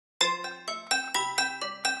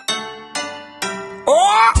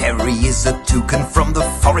Terry is a toucan from the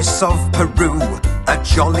forests of Peru. A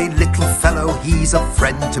jolly little fellow, he's a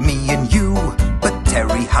friend to me and you. But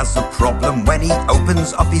Terry has a problem when he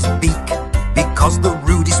opens up his beak, because the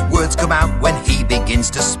rudest words come out when he begins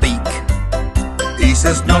to speak. He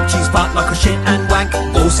says notchies, fart, like a shit and wank,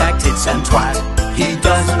 ballsack, tits and twat. He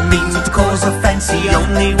doesn't mean to cause offence, he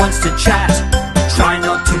only wants to chat. Try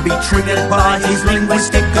not to be triggered by his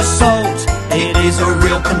linguistic assault. It is a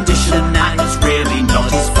real condition and it's really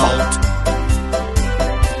not his fault.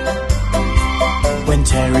 When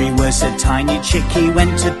Terry was a tiny chick, he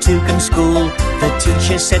went to toucan school. The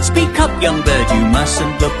teacher said, "Speak up, young bird, you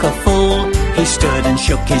mustn't look a fool." He stood and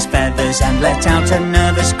shook his feathers and let out a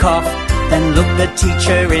nervous cough, then looked the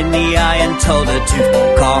teacher in the eye and told her to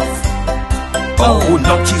fuck off. Oh,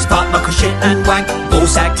 notchies, fart, like a shit and wank,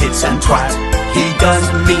 ballsack, tits and twat. He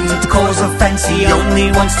doesn't mean to cause offence, he only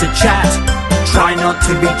wants to chat. Try not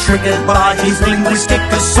to be triggered by his linguistic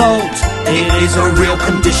assault. It is a real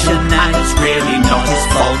condition and it's really not his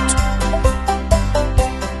fault.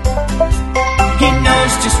 He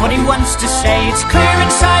knows just what he wants to say, it's clear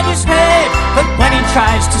inside his head. But when he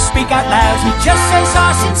tries to speak out loud, he just says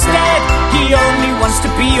arse instead. He only wants to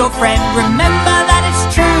be your friend, remember that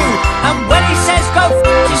it's true. And when he says go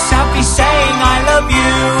f*** yourself, he's saying I love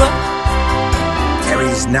you.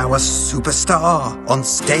 Terry's now a superstar, on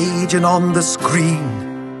stage and on the screen.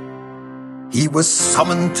 He was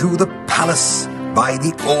summoned to the palace by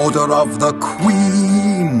the order of the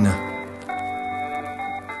Queen.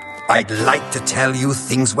 I'd like to tell you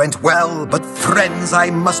things went well, but friends, I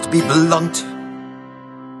must be blunt.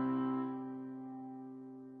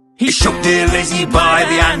 He shook dear Lizzie by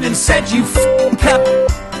the hand and said, "You f***ing cunt."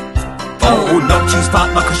 Oh, notchies,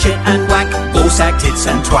 fart, like a shit and wank, ballsack, tits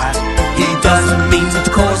and twat. He doesn't mean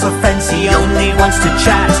to cause offence, he only wants to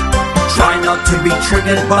chat. Try not to be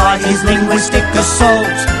triggered by his linguistic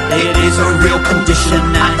assault. It is a real condition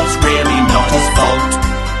and it's really not his fault.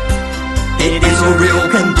 It is a real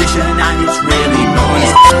condition and it's really